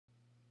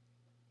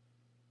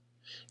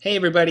Hey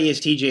everybody, it's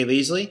TJ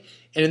Leasley,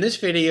 and in this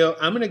video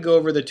I'm going to go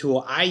over the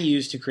tool I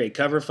use to create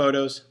cover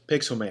photos,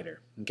 Pixelmator.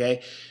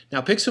 Okay,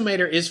 now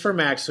Pixelmator is for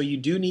Mac, so you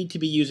do need to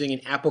be using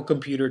an Apple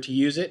computer to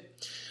use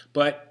it,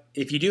 but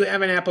if you do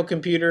have an Apple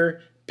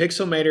computer,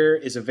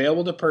 Pixelmator is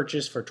available to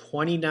purchase for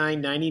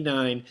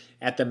 $29.99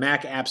 at the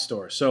Mac App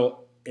Store.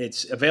 So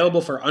it's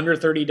available for under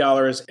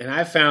 $30, and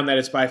I've found that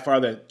it's by far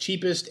the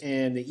cheapest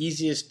and the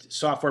easiest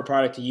software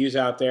product to use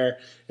out there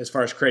as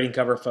far as creating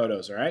cover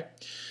photos, all right?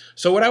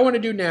 So what I want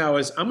to do now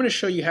is I'm going to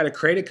show you how to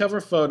create a cover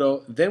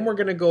photo, then we're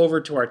going to go over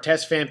to our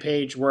test fan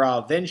page where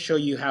I'll then show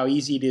you how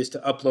easy it is to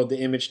upload the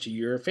image to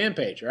your fan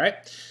page, all right?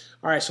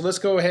 All right, so let's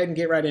go ahead and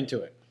get right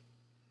into it.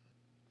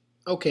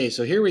 Okay,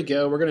 so here we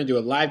go. We're going to do a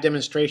live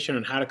demonstration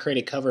on how to create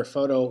a cover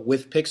photo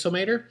with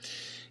Pixelmator.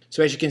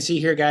 So as you can see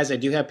here, guys, I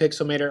do have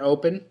Pixelmator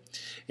open.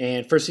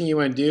 And first thing you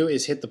want to do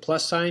is hit the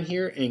plus sign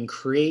here and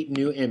create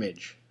new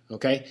image,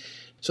 okay?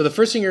 So the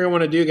first thing you're going to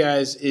want to do,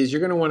 guys, is you're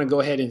going to want to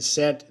go ahead and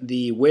set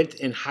the width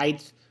and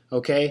height,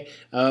 okay,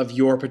 of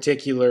your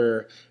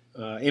particular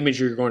image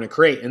you're going to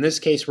create. In this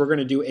case, we're going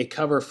to do a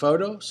cover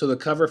photo. So the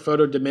cover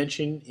photo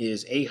dimension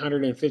is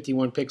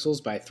 851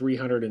 pixels by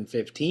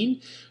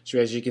 315. So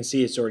as you can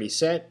see, it's already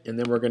set, and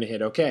then we're going to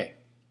hit OK.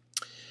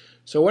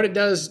 So what it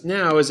does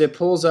now is it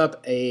pulls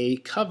up a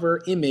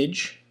cover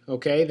image,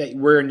 okay, that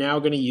we're now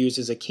going to use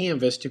as a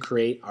canvas to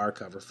create our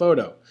cover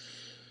photo.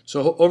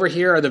 So over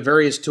here are the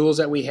various tools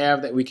that we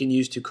have that we can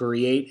use to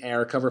create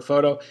our cover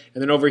photo,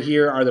 and then over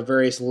here are the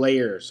various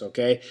layers,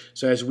 okay?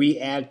 So as we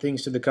add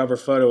things to the cover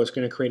photo, it's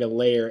going to create a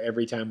layer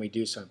every time we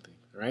do something,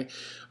 all right?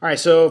 All right,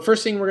 so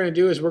first thing we're going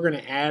to do is we're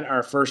going to add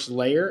our first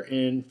layer,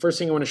 and first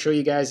thing I want to show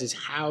you guys is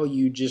how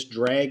you just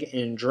drag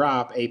and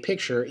drop a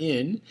picture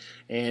in,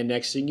 and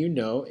next thing you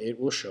know, it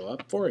will show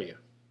up for you.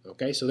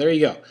 Okay, so there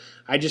you go.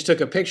 I just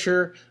took a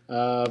picture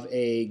of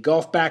a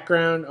golf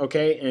background,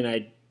 okay, and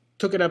I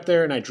took it up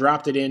there and I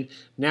dropped it in.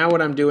 Now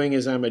what I'm doing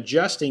is I'm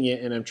adjusting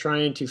it and I'm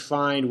trying to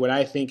find what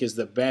I think is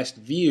the best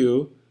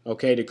view,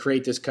 okay, to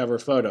create this cover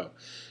photo.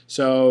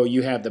 So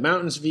you have the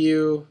mountains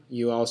view,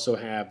 you also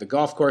have the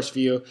golf course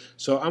view.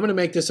 So I'm going to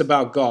make this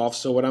about golf.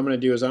 So what I'm going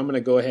to do is I'm going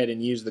to go ahead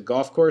and use the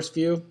golf course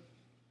view,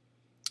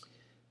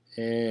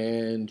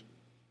 and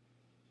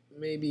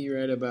maybe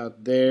right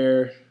about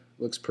there.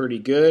 Looks pretty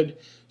good.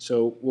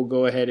 So we'll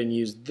go ahead and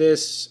use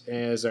this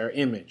as our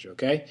image,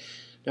 okay?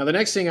 Now the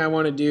next thing I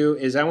want to do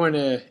is I want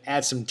to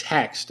add some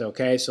text,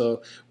 okay?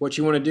 So what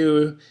you want to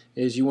do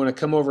is you want to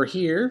come over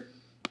here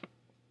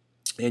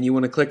and you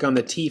want to click on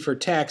the T for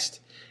text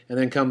and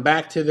then come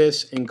back to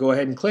this and go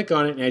ahead and click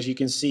on it, and as you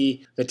can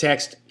see the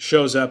text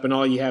shows up, and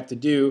all you have to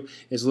do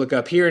is look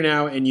up here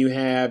now and you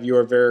have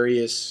your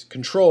various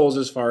controls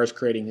as far as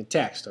creating the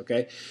text,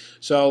 okay?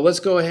 So let's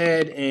go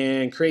ahead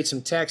and create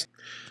some text.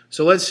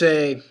 So let's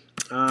say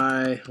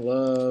I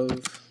love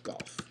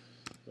golf,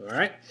 all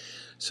right?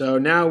 So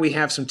now we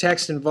have some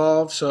text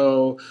involved.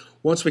 So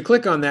once we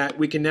click on that,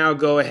 we can now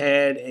go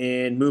ahead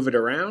and move it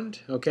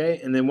around,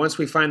 okay? And then once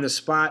we find the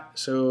spot,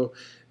 so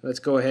let's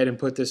go ahead and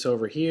put this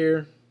over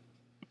here.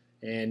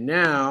 And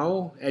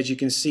now, as you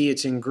can see,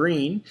 it's in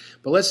green.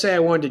 But let's say I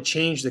wanted to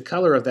change the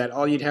color of that.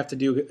 All you'd have to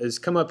do is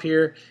come up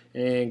here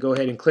and go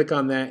ahead and click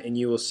on that, and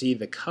you will see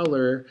the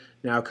color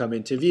now come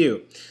into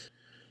view.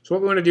 So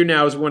what we want to do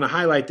now is we want to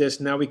highlight this.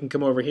 Now we can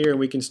come over here and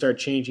we can start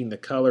changing the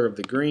color of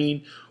the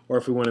green, or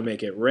if we want to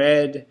make it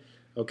red,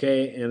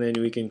 okay, and then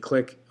we can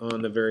click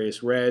on the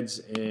various reds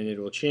and it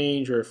will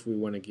change, or if we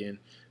want to again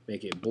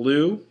make it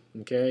blue,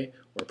 okay,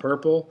 or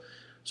purple.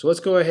 So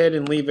let's go ahead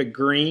and leave it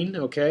green,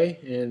 okay,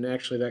 and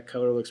actually that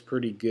color looks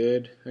pretty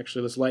good.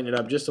 Actually, let's lighten it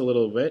up just a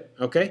little bit,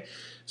 okay.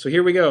 So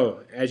here we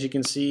go. As you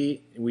can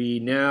see, we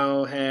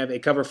now have a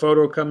cover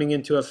photo coming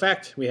into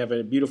effect. We have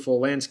a beautiful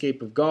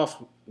landscape of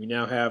golf. We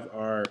now have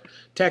our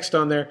text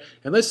on there,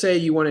 and let's say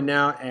you want to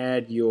now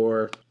add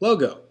your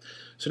logo.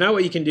 So now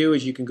what you can do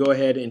is you can go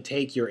ahead and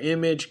take your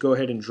image, go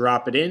ahead and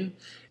drop it in.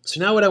 So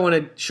now what I want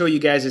to show you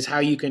guys is how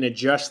you can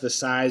adjust the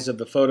size of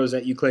the photos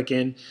that you click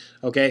in,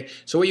 okay?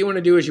 So what you want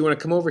to do is you want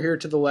to come over here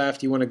to the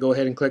left, you want to go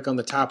ahead and click on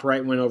the top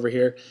right one over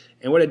here,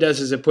 and what it does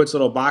is it puts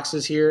little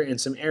boxes here and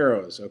some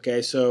arrows,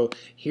 okay? So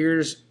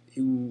here's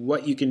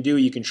what you can do.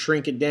 You can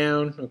shrink it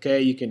down,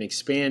 okay? You can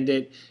expand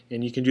it,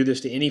 and you can do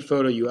this to any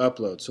photo you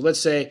upload. So let's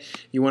say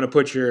you want to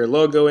put your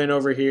logo in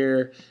over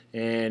here,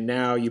 and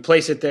now you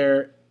place it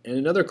there. And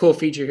another cool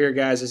feature here,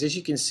 guys, is as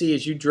you can see,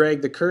 as you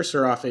drag the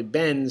cursor off, it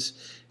bends,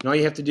 and all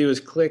you have to do is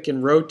click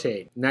and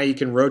rotate. Now you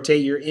can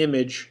rotate your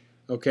image,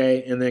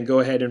 okay, and then go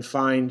ahead and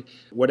find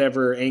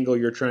whatever angle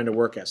you're trying to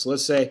work at. So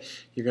let's say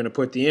you're going to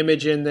put the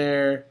image in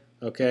there,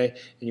 okay,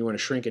 and you want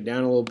to shrink it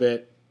down a little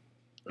bit.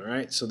 All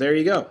right, so there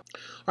you go.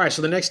 All right,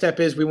 so the next step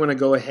is we want to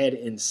go ahead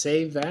and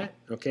save that.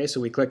 Okay,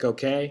 so we click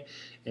OK,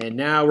 and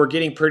now we're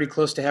getting pretty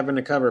close to having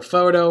a cover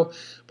photo.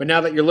 But now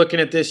that you're looking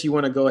at this, you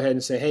want to go ahead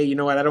and say, hey, you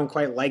know what, I don't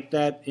quite like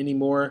that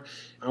anymore.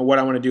 What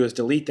I want to do is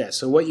delete that.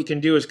 So what you can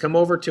do is come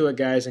over to it,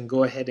 guys, and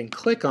go ahead and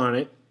click on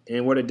it.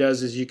 And what it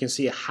does is you can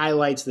see it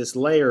highlights this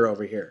layer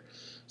over here.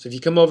 So if you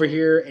come over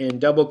here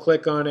and double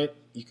click on it,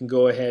 you can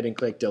go ahead and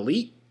click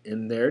delete,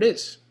 and there it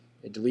is.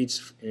 It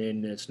deletes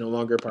and it's no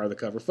longer part of the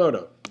cover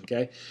photo.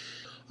 Okay.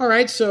 All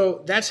right,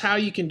 so that's how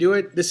you can do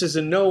it. This is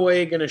in no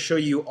way going to show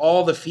you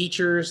all the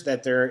features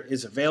that there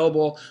is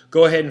available.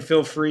 Go ahead and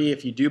feel free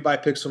if you do buy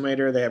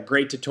Pixelmator. They have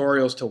great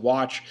tutorials to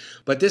watch.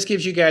 But this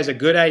gives you guys a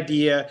good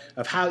idea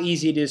of how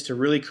easy it is to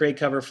really create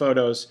cover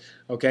photos.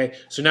 Okay,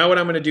 so now what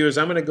I'm going to do is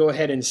I'm going to go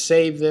ahead and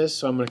save this.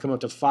 So I'm going to come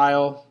up to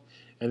File,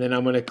 and then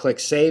I'm going to click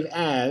Save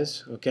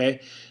As. Okay,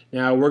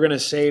 now we're going to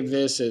save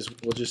this as,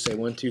 we'll just say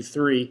 1, 2,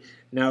 3.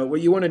 Now what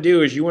you want to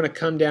do is you want to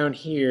come down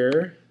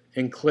here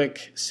and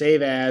click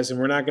Save As, and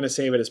we're not going to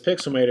save it as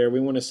Pixelmator.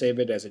 We want to save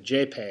it as a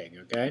JPEG,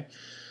 okay?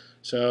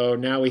 So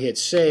now we hit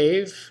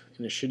Save,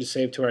 and it should have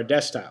saved to our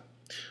desktop.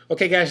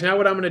 Okay, guys, now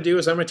what I'm going to do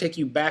is I'm going to take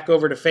you back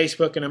over to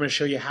Facebook, and I'm going to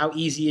show you how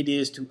easy it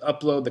is to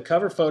upload the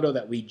cover photo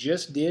that we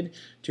just did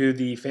to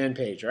the fan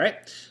page, all right?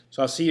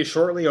 So I'll see you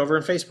shortly over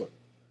in Facebook.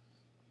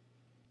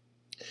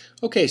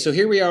 Okay, so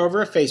here we are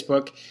over at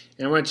Facebook,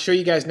 and I want to show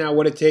you guys now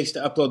what it takes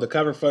to upload the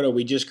cover photo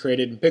we just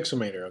created in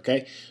Pixelmator,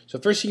 okay? So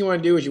first thing you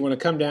want to do is you want to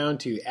come down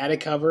to Add a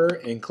Cover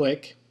and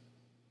click.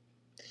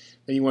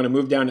 Then you want to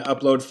move down to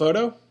Upload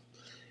Photo.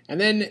 And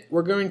then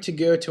we're going to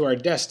go to our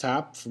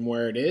desktop from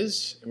where it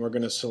is, and we're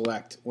going to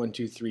select 1,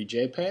 2, 3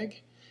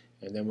 JPEG.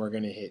 And then we're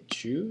going to hit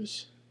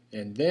Choose.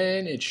 And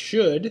then it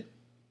should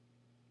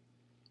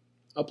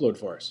upload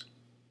for us.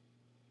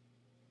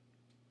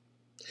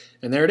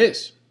 And there it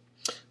is.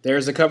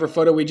 There's the cover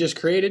photo we just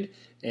created,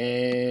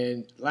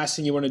 and last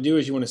thing you want to do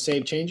is you want to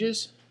save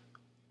changes.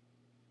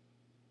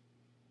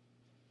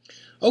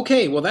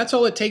 Okay, well that's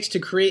all it takes to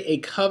create a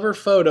cover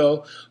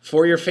photo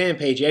for your fan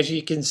page. As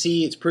you can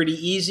see, it's pretty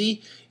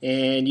easy,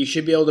 and you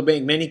should be able to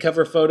make many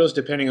cover photos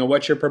depending on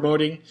what you're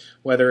promoting,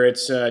 whether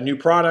it's a new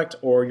product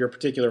or your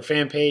particular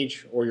fan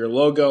page or your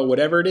logo,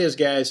 whatever it is,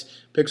 guys.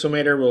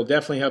 Pixelmator will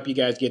definitely help you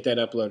guys get that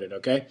uploaded,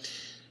 okay?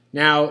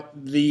 Now,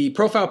 the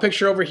profile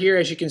picture over here,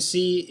 as you can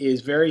see,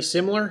 is very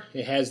similar.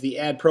 It has the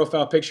add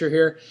profile picture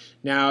here.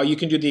 Now, you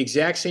can do the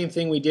exact same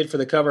thing we did for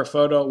the cover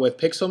photo with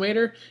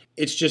Pixelmator.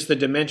 It's just the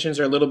dimensions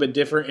are a little bit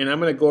different, and I'm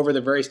going to go over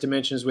the various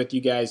dimensions with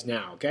you guys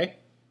now, okay?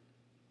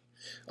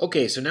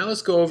 Okay, so now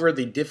let's go over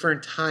the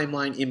different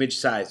timeline image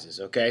sizes,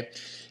 okay?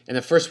 And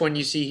the first one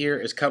you see here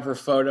is cover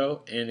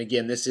photo, and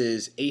again, this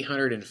is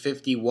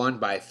 851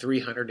 by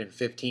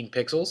 315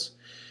 pixels.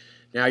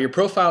 Now your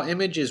profile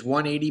image is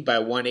 180 by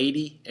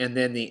 180, and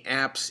then the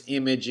app's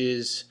image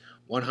is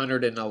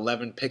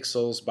 111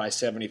 pixels by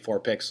 74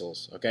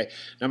 pixels. Okay,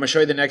 now I'm going to show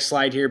you the next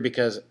slide here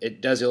because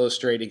it does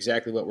illustrate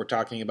exactly what we're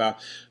talking about.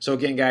 So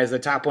again, guys, the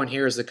top one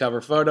here is the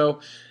cover photo.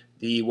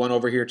 The one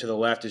over here to the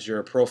left is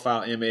your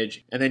profile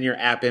image, and then your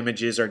app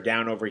images are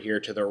down over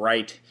here to the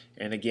right,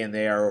 and again,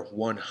 they are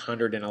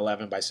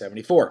 111 by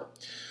 74.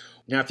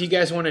 Now, if you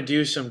guys want to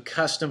do some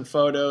custom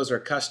photos or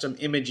custom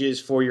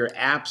images for your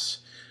apps,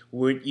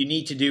 what you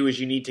need to do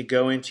is you need to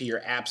go into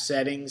your app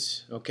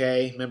settings,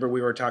 okay? Remember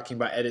we were talking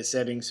about edit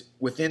settings.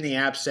 Within the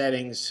app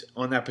settings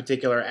on that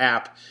particular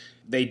app,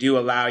 they do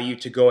allow you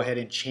to go ahead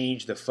and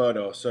change the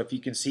photo. So if you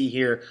can see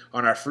here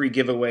on our free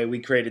giveaway, we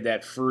created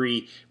that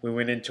free. We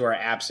went into our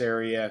apps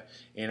area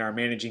in our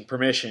managing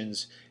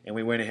permissions, and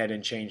we went ahead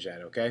and changed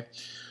that, okay?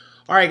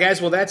 All right,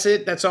 guys, well, that's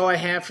it. That's all I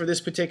have for this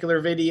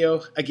particular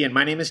video. Again,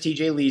 my name is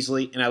TJ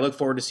Leasley, and I look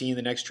forward to seeing you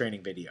in the next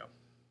training video.